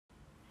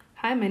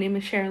Hi, my name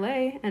is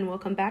Shirley, and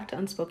welcome back to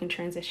Unspoken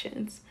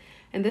Transitions.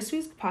 In this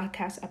week's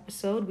podcast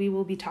episode, we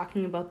will be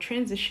talking about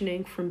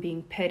transitioning from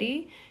being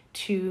petty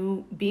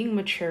to being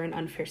mature in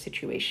unfair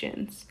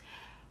situations.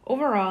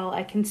 Overall,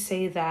 I can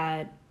say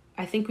that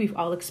I think we've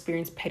all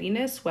experienced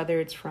pettiness, whether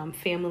it's from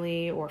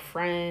family or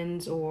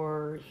friends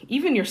or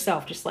even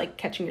yourself, just like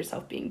catching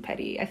yourself being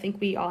petty. I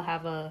think we all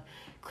have a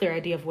clear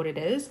idea of what it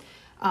is.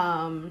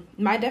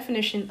 My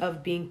definition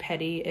of being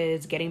petty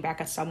is getting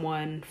back at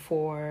someone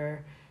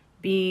for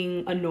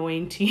being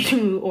annoying to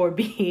you or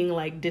being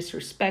like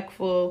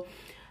disrespectful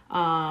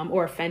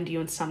or offend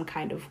you in some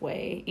kind of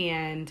way.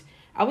 And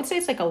I would say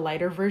it's like a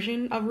lighter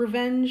version of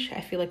revenge.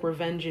 I feel like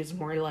revenge is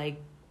more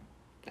like,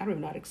 I don't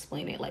even know how to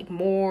explain it, like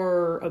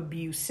more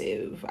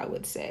abusive, I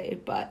would say.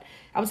 But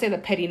I would say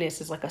that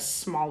pettiness is like a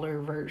smaller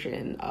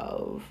version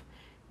of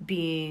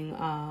being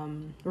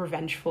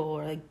revengeful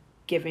or like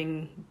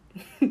getting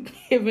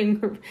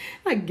revenge.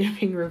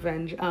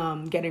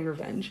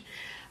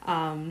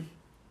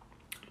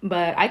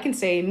 But I can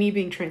say me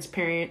being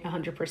transparent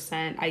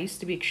 100%, I used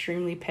to be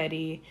extremely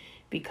petty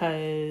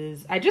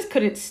because I just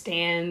couldn't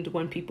stand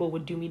when people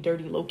would do me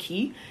dirty low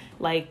key.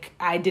 Like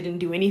I didn't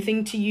do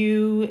anything to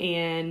you.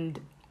 And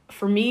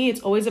for me,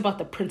 it's always about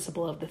the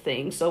principle of the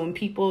thing. So when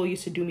people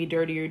used to do me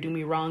dirty or do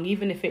me wrong,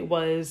 even if it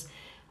was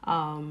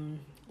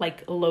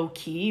like low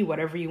key,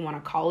 whatever you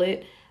want to call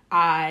it,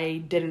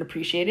 I didn't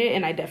appreciate it.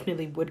 And I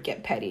definitely would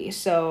get petty.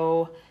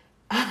 So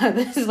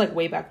this is like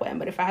way back when,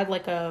 but if I had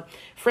like a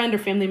friend or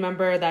family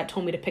member that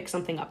told me to pick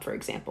something up, for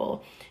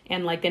example,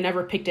 and like they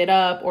never picked it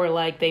up or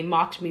like they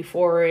mocked me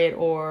for it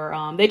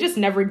or they just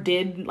never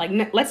did, like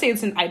let's say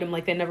it's an item,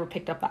 like they never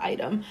picked up the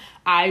item,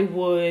 I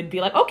would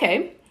be like,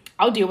 okay,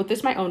 I'll deal with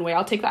this my own way.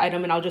 I'll take the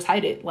item and I'll just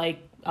hide it.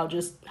 Like I'll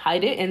just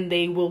hide it and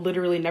they will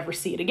literally never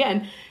see it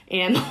again.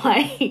 And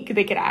like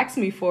they could ask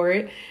me for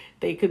it.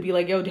 They could be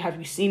like, yo, have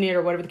you seen it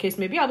or whatever the case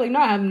may be? I'll be like, no,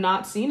 I have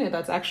not seen it.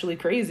 That's actually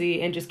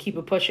crazy, and just keep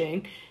it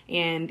pushing.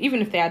 And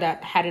even if they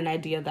had an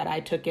idea that I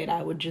took it,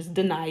 I would just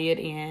deny it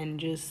and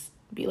just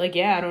be like,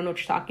 yeah, I don't know what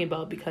you're talking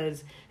about,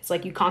 because it's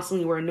like you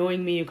constantly were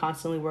annoying me. You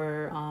constantly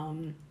were,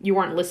 you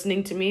weren't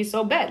listening to me.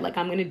 So bet, like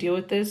I'm going to deal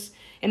with this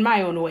in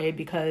my own way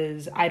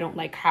because I don't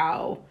like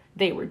how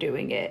they were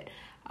doing it.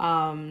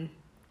 Or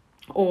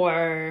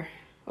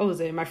what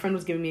was it? My friend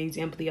was giving me an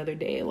example the other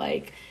day.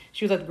 Like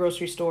she was at the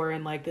grocery store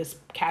and like this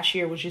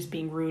cashier was just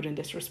being rude and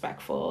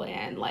disrespectful.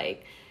 And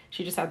like,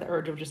 she just had the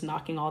urge of just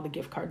knocking all the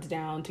gift cards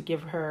down to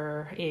give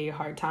her a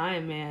hard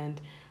time and,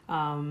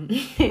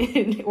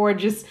 or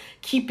just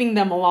keeping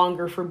them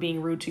longer for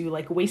being rude to you,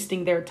 like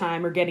wasting their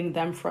time or getting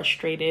them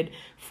frustrated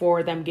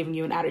for them giving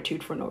you an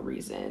attitude for no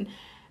reason.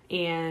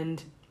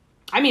 And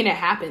I mean, it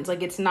happens.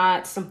 Like, it's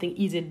not something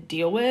easy to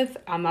deal with.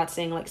 I'm not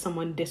saying like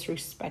someone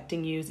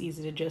disrespecting you is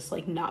easy to just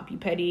like not be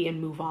petty and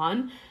move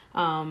on.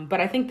 But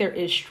I think there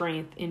is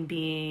strength in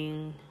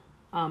being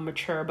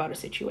mature about a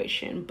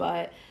situation.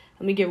 But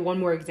let me give one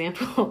more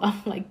example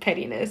of like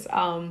pettiness.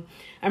 I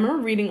remember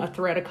reading a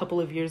thread a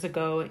couple of years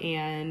ago,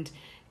 and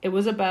it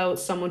was about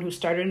someone who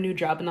started a new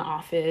job in the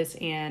office.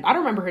 And I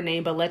don't remember her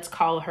name, but let's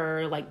call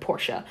her like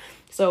Portia.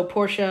 So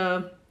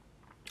Portia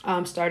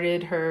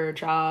started her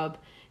job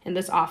in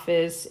this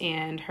office,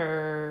 and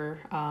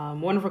her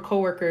one of her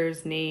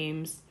coworkers'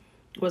 names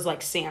was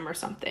like Sam or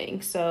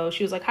something. So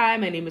she was like, hi,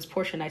 my name is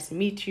Portia, nice to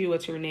meet you,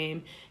 what's your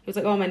name? He was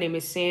like, oh, my name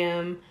is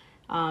Sam.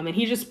 And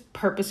he just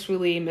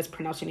purposefully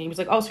mispronounced her name. He was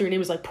like, oh, so your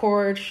name is like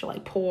Porch,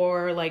 like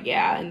poor, like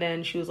yeah. And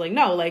then she was like,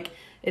 no, like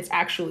it's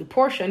actually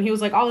Portia. And he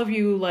was like, all of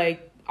you,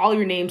 like all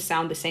your names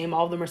sound the same,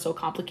 all of them are so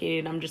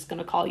complicated, I'm just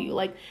gonna call you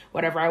like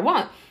whatever I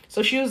want.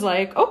 So she was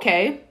like,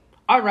 okay,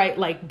 all right,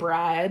 like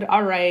Brad,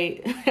 all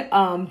right,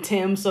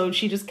 Tim. So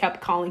she just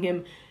kept calling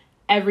him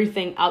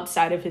everything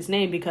outside of his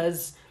name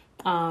because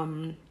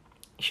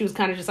she was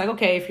kind of just like,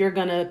 okay, if you're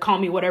going to call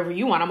me whatever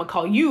you want, I'm going to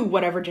call you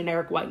whatever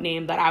generic white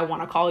name that I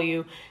want to call you.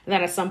 And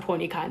then at some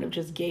point he kind of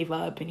just gave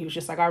up, and he was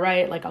just like, all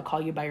right, like I'll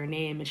call you by your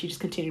name. And she just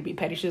continued to be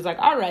petty. She was like,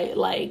 all right,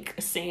 like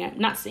Sam,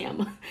 not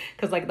Sam,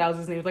 because like that was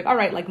his name. He was like, all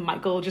right, like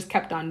Michael, just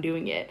kept on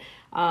doing it.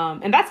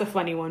 And that's a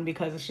funny one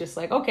because it's just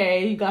like,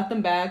 okay, you got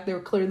them back. They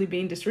were clearly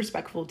being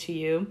disrespectful to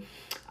you.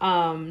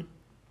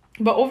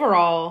 But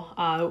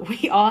overall,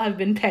 we all have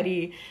been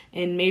petty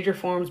in major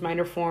forms,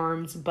 minor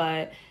forms.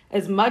 But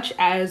as much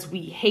as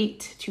we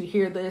hate to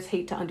hear this,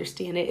 hate to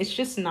understand it, it's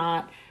just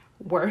not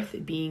worth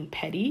being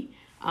petty.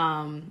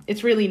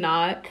 It's really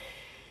not.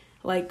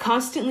 Like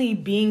constantly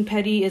being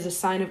petty is a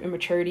sign of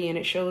immaturity, and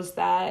it shows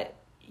that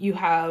you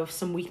have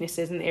some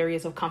weaknesses in the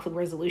areas of conflict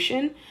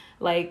resolution.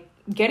 Like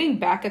getting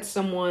back at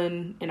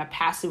someone in a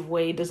passive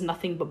way does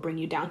nothing but bring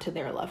you down to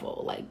their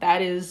level. Like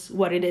that is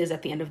what it is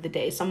at the end of the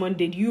day. Someone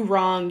did you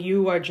wrong.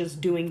 You are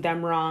just doing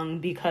them wrong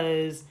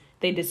because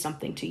they did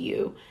something to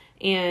you.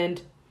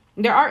 And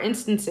there are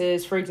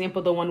instances, for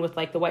example, the one with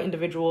like the white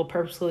individual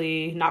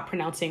purposely not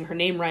pronouncing her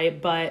name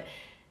right. But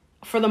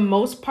for the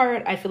most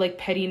part, I feel like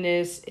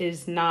pettiness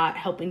is not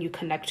helping you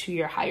connect to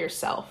your higher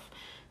self.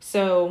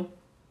 So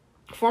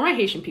for my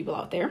Haitian people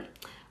out there,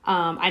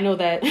 I know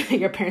that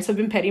your parents have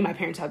been petty. My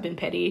parents have been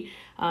petty.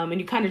 And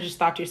you kind of just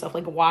thought to yourself,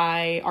 like,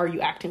 why are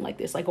you acting like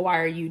this? Like, why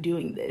are you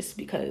doing this?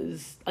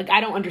 Because, like,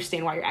 I don't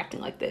understand why you're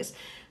acting like this.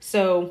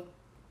 So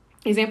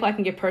example I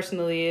can give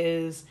personally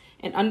is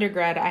in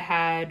undergrad, I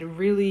had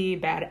really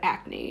bad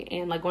acne.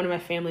 And like one of my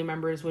family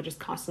members would just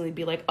constantly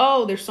be like,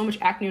 oh, there's so much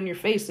acne on your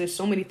face. There's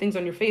so many things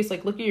on your face.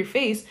 Like, look at your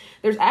face.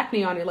 There's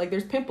acne on it. Like,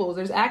 there's pimples.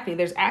 There's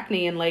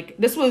acne. And like,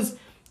 this was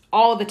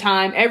all the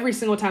time. Every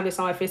single time they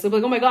saw my face, they'd be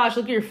like, oh my gosh,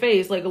 look at your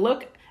face. Like,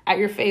 look at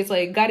your face.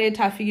 Like, gare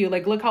ta figu.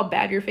 Like, look how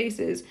bad your face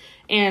is.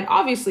 And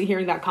obviously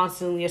hearing that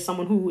constantly as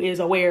someone who is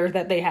aware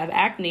that they have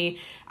acne,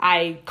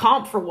 I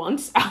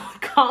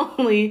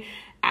calmly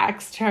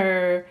asked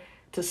her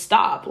to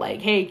stop,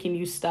 like, hey, can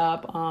you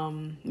stop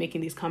making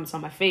these comments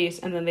on my face?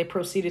 And then they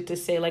proceeded to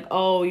say like,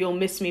 oh, you'll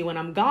miss me when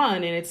I'm gone.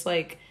 And it's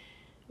like,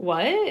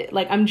 what?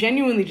 Like, I'm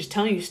genuinely just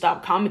telling you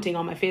stop commenting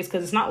on my face,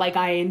 because it's not like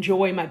I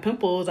enjoy my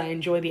pimples, I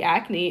enjoy the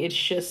acne. It's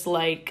just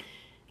like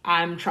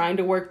I'm trying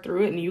to work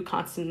through it, and you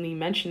constantly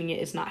mentioning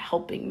it is not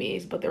helping me.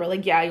 But they were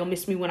like, yeah, you'll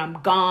miss me when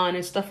I'm gone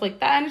and stuff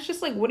like that. And it's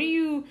just like, what are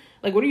you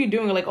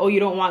doing? Or like, oh, you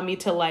don't want me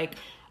to like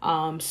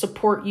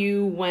support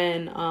you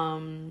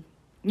when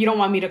you don't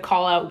want me to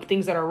call out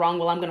things that are wrong.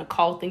 Well, I'm going to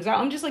call things out.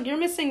 I'm just like, you're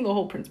missing the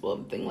whole principle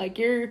of the thing. Like,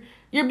 you're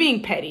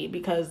being petty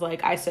because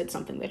like I said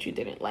something that you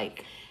didn't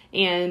like.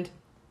 And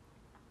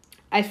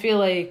I feel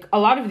like a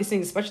lot of these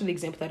things, especially the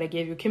example that I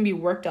gave you, can be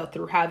worked out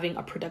through having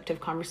a productive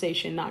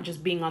conversation, not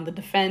just being on the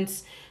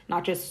defense,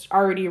 not just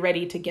already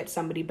ready to get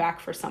somebody back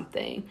for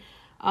something.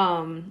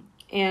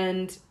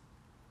 And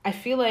I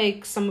feel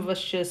like some of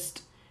us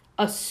just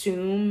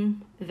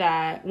assume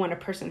that when a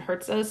person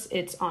hurts us,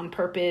 it's on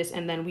purpose,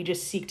 and then we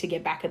just seek to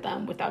get back at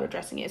them without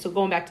addressing it. So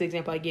going back to the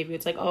example I gave you,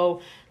 it's like,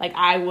 oh, like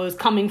I was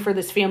coming for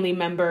this family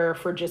member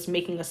for just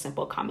making a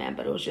simple comment,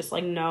 but it was just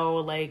like, no,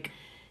 like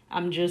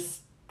I'm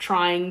just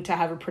trying to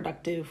have a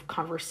productive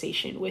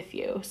conversation with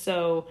you.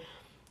 So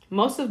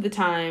most of the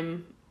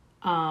time,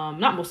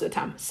 not most of the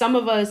time, some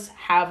of us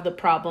have the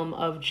problem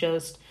of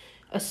just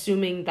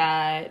assuming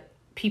that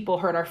people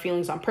hurt our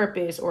feelings on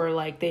purpose, or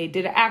like they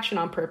did an action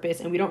on purpose,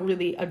 and we don't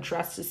really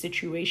address the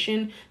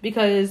situation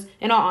because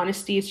in all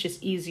honesty, it's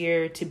just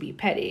easier to be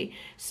petty.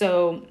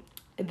 So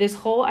this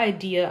whole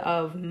idea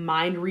of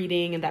mind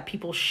reading and that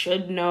people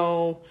should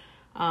know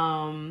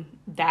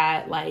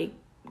that like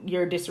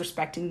you're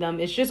disrespecting them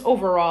is just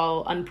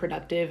overall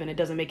unproductive, and it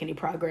doesn't make any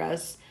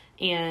progress.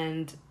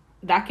 And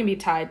that can be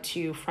tied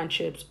to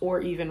friendships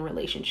or even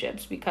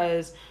relationships,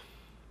 because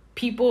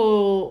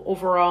people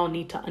overall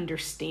need to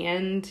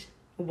understand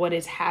what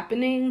is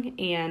happening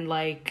and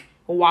like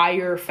why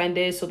you're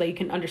offended, so that you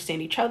can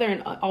understand each other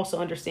and also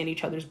understand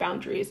each other's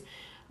boundaries.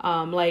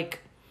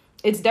 Like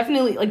it's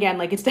definitely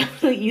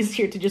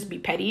easier to just be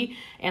petty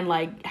and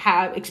like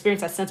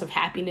experience that sense of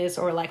happiness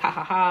or like ha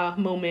ha ha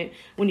moment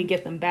when you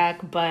get them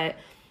back, but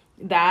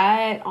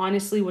that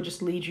honestly will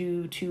just lead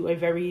you to a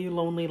very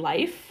lonely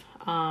life,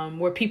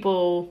 where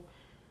people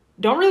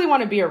don't really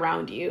want to be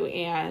around you,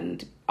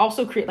 and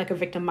also create like a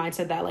victim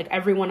mindset that like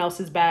everyone else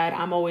is bad,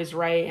 I'm always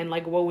right, and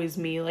like woe is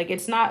me. Like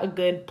it's not a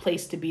good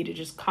place to be, to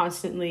just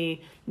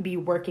constantly be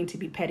working to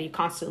be petty,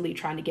 constantly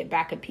trying to get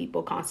back at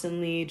people,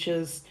 constantly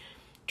just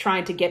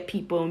trying to get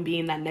people and be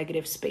in that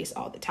negative space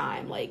all the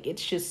time. Like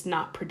it's just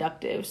not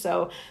productive.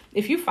 So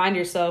if you find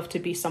yourself to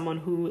be someone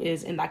who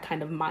is in that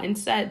kind of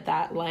mindset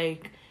that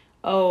like,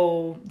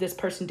 oh, this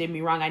person did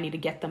me wrong, I need to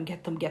get them.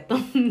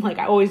 Like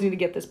I always need to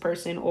get this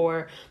person,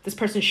 or this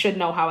person should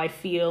know how I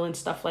feel and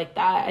stuff like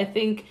that. I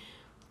think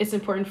it's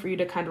important for you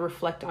to kind of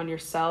reflect on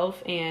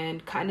yourself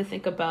and kind of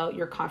think about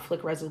your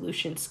conflict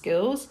resolution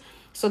skills,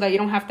 so that you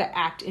don't have to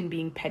act in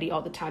being petty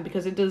all the time,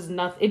 because it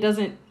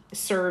doesn't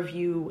serve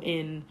you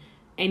in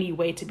any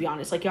way, to be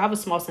honest. Like you'll have a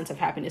small sense of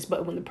happiness,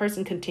 but when the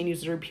person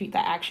continues to repeat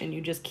that action, you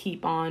just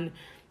keep on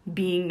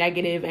being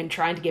negative and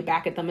trying to get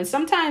back at them. And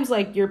sometimes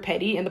like you're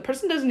petty and the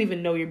person doesn't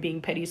even know you're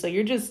being petty, so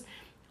you're just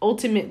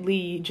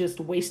ultimately just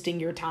wasting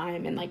your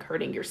time and like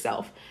hurting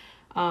yourself,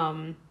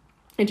 and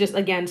just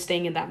again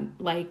staying in that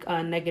like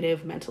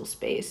negative mental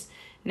space.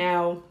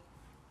 Now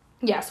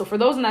so for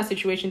those in that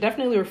situation,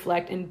 definitely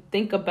reflect and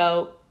think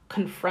about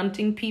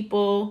confronting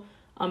people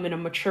in a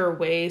mature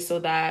way, so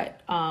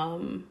that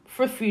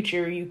for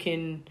future you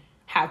can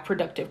have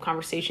productive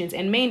conversations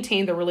and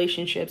maintain the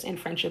relationships and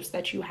friendships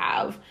that you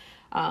have.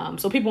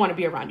 So people want to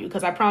be around you,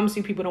 because I promise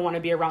you, people don't want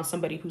to be around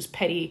somebody who's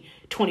petty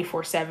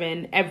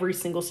 24/7. Every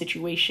single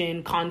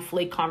situation,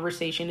 conflict,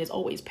 conversation is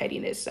always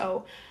pettiness.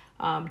 So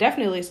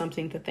definitely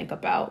something to think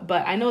about.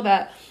 But I know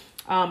that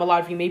a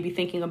lot of you may be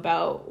thinking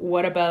about,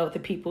 what about the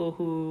people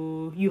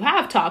who you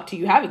have talked to,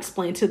 you have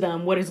explained to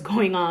them what is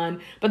going on,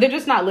 but they're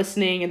just not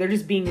listening and they're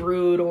just being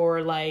rude,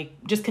 or like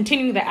just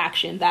continuing the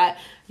action that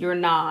you're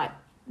not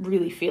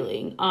really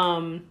feeling.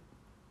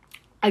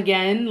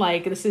 Again,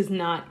 like this is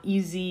not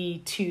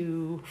easy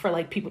for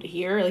like people to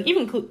hear, like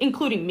even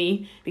including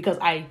me, because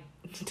I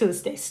to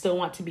this day still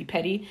want to be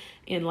petty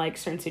in like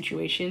certain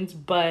situations.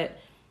 But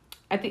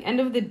at the end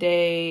of the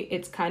day,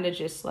 it's kind of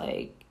just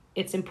like,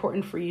 it's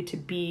important for you to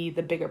be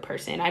the bigger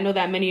person. I know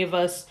that many of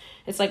us,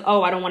 it's like,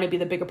 oh, I don't want to be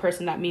the bigger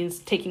person. That means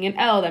taking an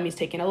L. That means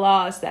taking a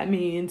loss. That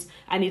means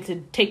I need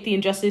to take the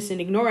injustice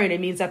and ignore it. It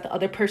means that the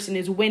other person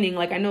is winning.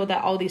 Like, I know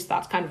that all these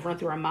thoughts kind of run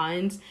through our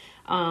minds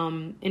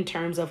in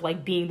terms of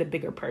like being the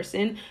bigger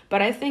person.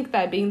 But I think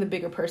that being the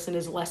bigger person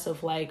is less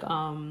of like,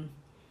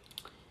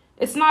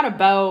 it's not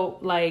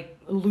about like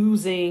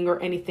losing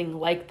or anything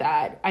like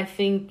that. I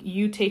think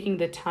you taking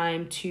the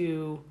time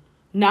to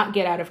not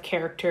get out of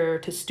character,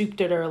 to stoop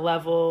to their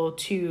level,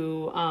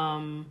 to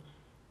and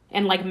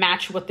like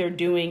match what they're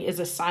doing is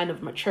a sign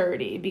of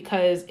maturity,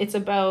 because it's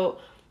about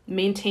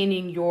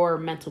maintaining your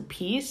mental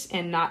peace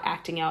and not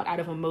acting out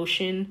of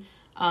emotion,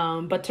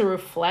 but to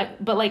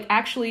reflect, but like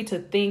actually to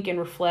think and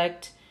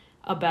reflect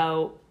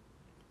about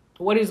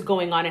what is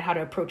going on and how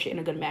to approach it in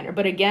a good manner.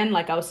 But again,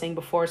 like I was saying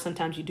before,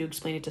 sometimes you do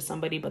explain it to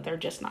somebody, but they're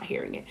just not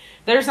hearing it.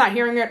 They're just not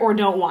hearing it or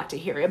don't want to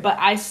hear it. But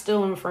I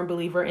still am a firm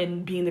believer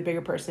in being the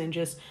bigger person,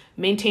 just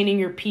maintaining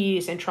your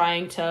peace and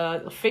trying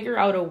to figure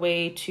out a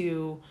way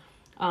to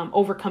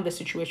overcome the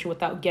situation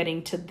without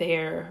getting to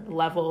their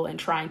level and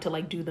trying to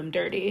like do them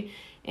dirty.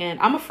 And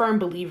I'm a firm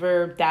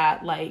believer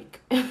that like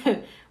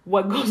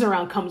what goes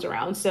around comes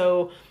around.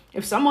 So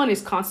if someone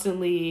is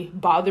constantly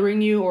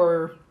bothering you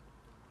or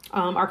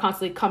are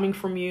constantly coming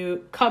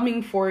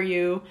for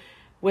you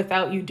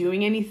without you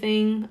doing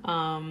anything,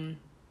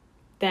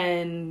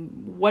 then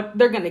what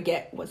they're going to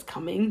get was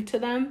coming to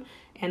them.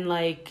 And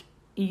like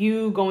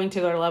you going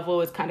to their level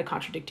is kind of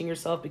contradicting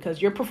yourself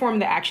because you're performing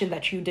the action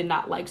that you did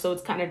not like. So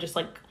it's kind of just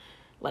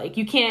like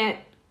you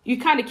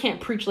kind of can't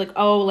preach like,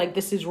 oh, like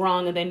this is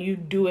wrong. And then you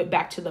do it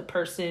back to the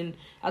person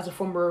as a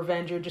form of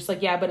revenge. You're just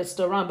like, yeah, but it's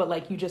still wrong. But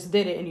like, you just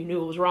did it and you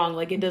knew it was wrong.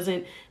 Like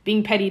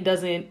being petty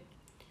doesn't,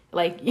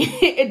 like,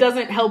 it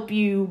doesn't help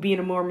you be in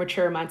a more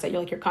mature mindset.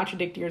 You're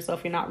contradicting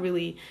yourself. You're not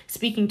really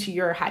speaking to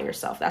your higher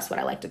self. That's what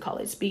I like to call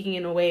it. Speaking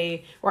in a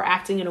way or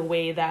acting in a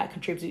way that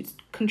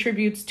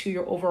contributes to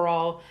your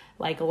overall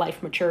like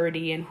life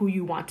maturity and who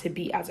you want to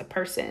be as a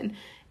person.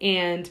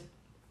 And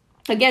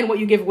again, what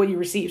you give, what you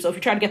receive. So if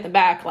you try to get them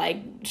back,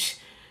 like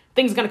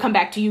things going to come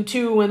back to you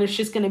too. And it's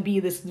just going to be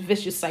this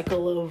vicious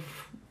cycle of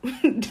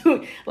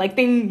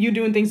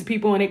doing things to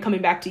people and it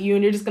coming back to you.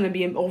 And you're just going to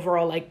be an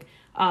overall like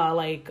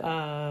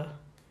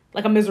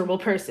a miserable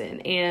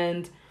person.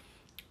 And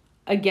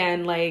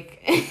again,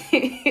 like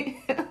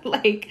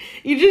like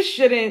you just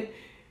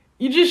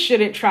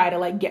shouldn't try to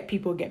like get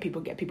people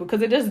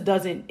because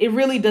it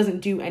really doesn't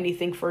do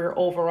anything for your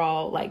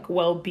overall like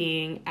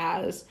well-being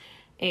as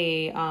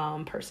a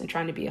person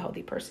trying to be a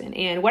healthy person.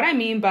 And what I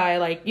mean by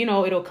like,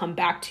 it'll come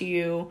back to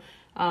you,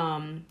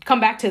 come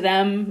back to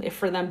them if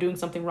for them doing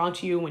something wrong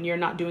to you when you're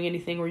not doing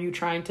anything, or you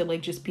trying to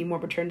like just be more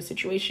mature in the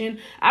situation.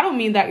 I don't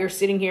mean that you're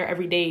sitting here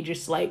every day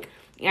just like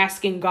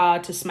asking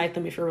God to smite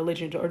them if you're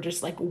religious, or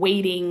just like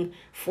waiting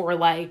for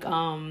like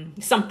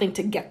something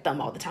to get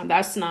them all the time.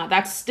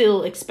 That's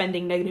still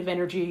expending negative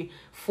energy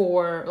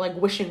for like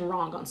wishing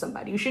wrong on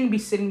somebody. You shouldn't be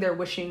sitting there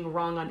wishing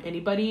wrong on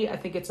anybody. I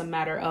think it's a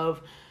matter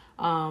of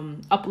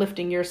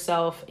uplifting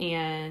yourself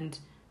and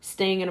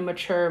staying in a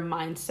mature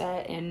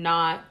mindset and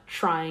not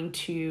trying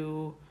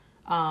to,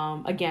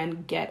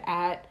 again, get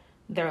at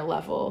their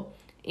level.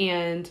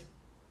 And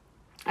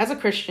as a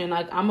Christian,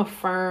 like I'm a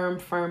firm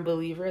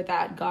believer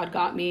that God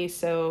got me.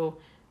 So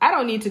I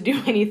don't need to do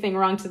anything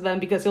wrong to them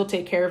because he'll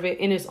take care of it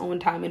in his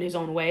own time, in his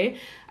own way.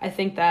 I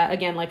think that,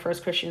 again, like for us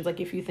Christians, like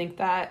if you think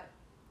that,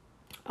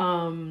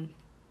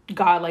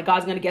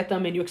 God's going to get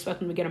them and you expect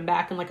them to get them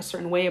back in like a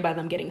certain way by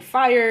them getting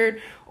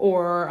fired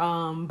or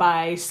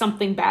by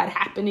something bad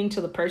happening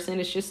to the person,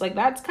 it's just like,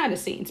 that's kind of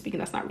Satan speaking.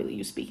 That's not really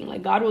you speaking.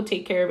 Like God will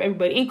take care of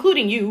everybody,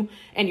 including you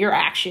and your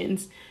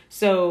actions.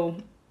 So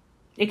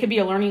it could be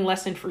a learning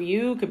lesson for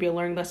you. It could be a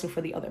learning lesson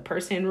for the other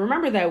person.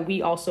 Remember that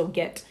we also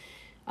get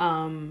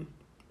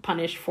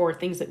punished for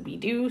things that we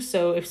do.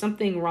 So if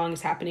something wrong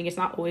is happening, it's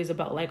not always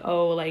about like,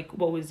 oh, like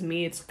what was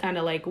me? It's kind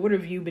of like, what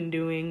have you been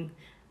doing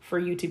for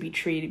you to be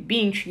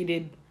being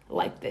treated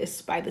like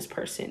this by this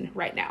person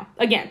right now?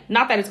 Again,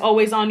 not that it's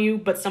always on you,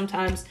 but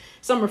sometimes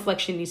some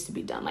reflection needs to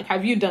be done. Like,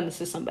 have you done this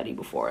to somebody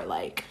before?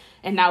 Like,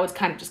 and now it's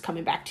kind of just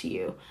coming back to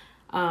you.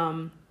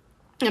 And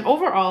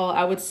overall,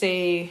 I would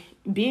say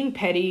being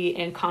petty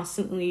and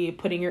constantly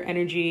putting your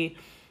energy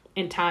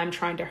and time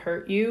trying to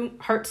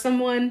hurt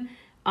someone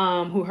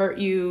who hurt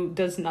you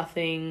does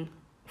nothing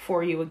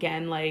for you.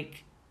 Again,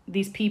 like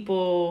these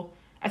people,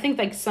 I think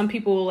like some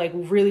people like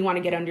really want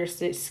to get under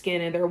your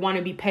skin and they want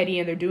to be petty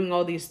and they're doing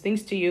all these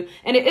things to you.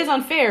 And it is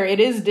unfair. It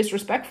is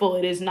disrespectful.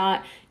 It is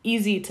not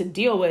easy to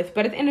deal with.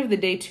 But at the end of the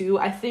day too,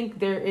 I think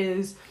there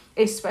is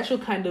a special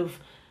kind of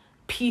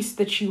peace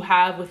that you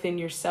have within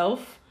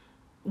yourself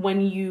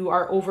when you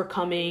are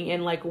overcoming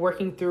and like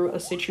working through a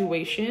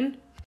situation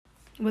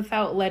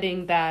without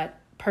letting that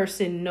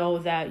person know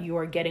that you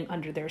are getting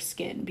under their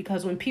skin.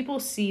 Because when people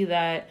see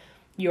that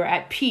you're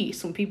at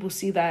peace, when people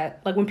see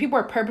that, like when people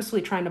are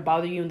purposely trying to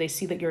bother you and they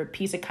see that you're at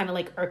peace, it kind of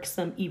like irks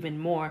them even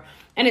more.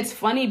 And it's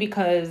funny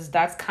because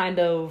that's kind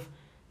of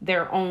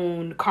their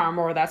own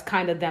karma, or that's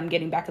kind of them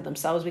getting back at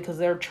themselves, because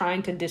they're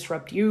trying to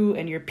disrupt you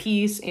and your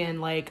peace and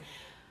like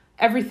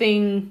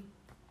everything.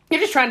 They're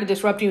just trying to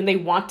disrupt you, and they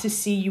want to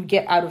see you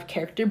get out of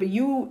character, but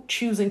you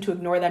choosing to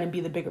ignore that and be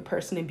the bigger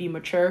person and be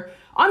mature,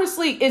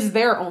 honestly, is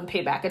their own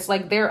payback. It's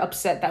like they're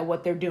upset that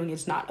what they're doing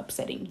is not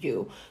upsetting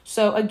you.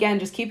 So again,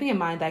 just keeping in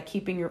mind that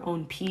keeping your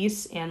own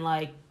peace and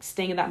like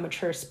staying in that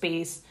mature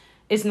space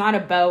is not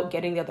about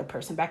getting the other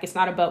person back. It's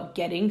not about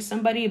getting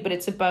somebody, but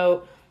it's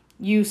about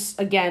you,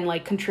 again,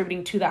 like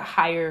contributing to that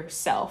higher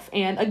self.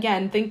 And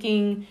again,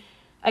 thinking,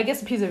 I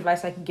guess a piece of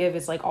advice I can give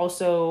is like,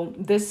 also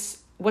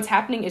what's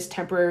happening is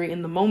temporary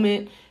in the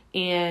moment,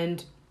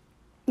 and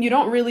you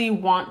don't really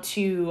want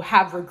to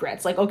have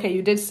regrets. Like,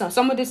 okay,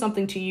 someone did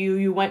something to you,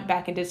 you went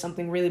back and did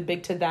something really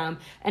big to them,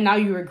 and now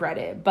you regret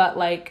it. But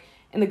like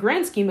in the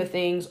grand scheme of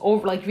things,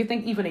 over like if you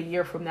think even a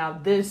year from now,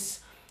 this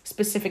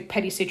specific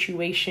petty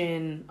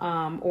situation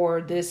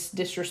or this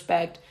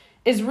disrespect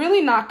is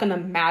really not gonna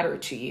matter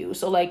to you.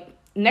 So like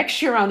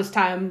next year around this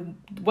time,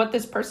 what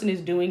this person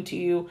is doing to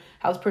you,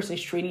 how this person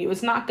is treating you,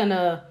 it's not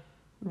gonna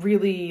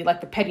really,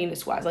 like the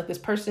pettiness wise, like this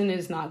person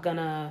is not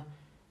gonna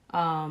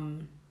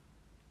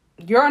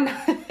you're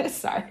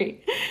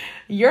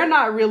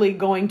not really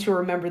going to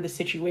remember the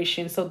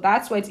situation. So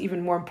that's why it's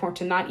even more important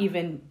to not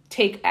even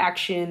take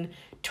action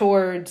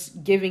towards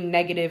giving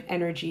negative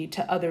energy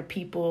to other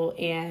people,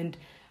 and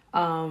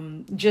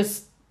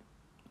just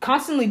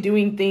constantly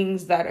doing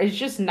things that is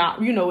just not,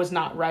 is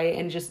not right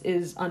and just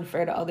is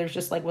unfair to others,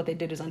 just like what they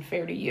did is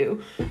unfair to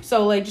you.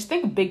 So like just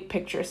think big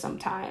picture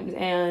sometimes,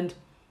 and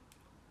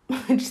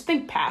just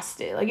think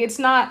past it. Like it's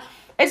not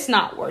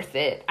worth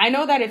it. I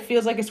know that it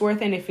feels like it's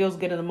worth it and it feels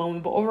good in the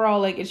moment, but overall,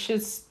 like it's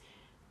just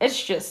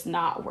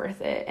not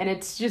worth it. And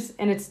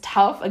it's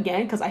tough,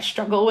 again, because I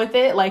struggle with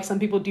it. Like some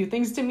people do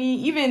things to me,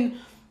 even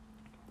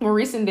more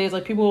recent days,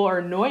 like people are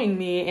annoying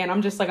me and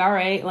I'm just like, all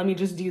right, let me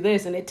just do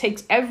this. And it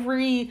takes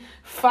every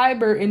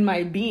fiber in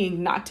my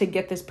being not to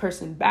get this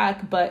person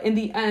back. But in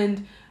the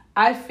end,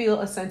 I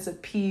feel a sense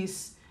of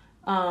peace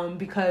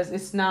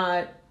because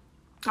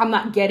I'm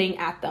not getting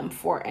at them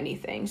for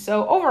anything.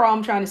 So overall,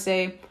 I'm trying to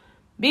say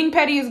being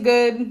petty is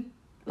good.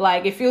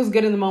 Like it feels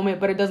good in the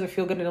moment, but it doesn't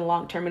feel good in the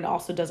long term. And it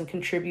also doesn't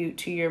contribute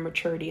to your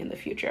maturity in the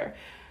future.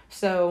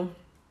 So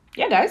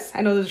yeah, guys,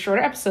 I know this is a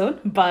shorter episode,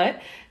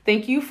 but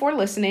thank you for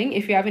listening.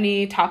 If you have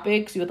any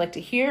topics you would like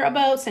to hear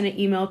about, send an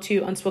email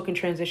to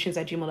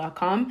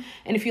unspokentransitions@gmail.com.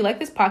 And if you like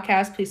this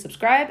podcast, please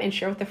subscribe and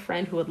share with a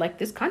friend who would like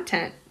this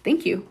content.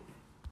 Thank you.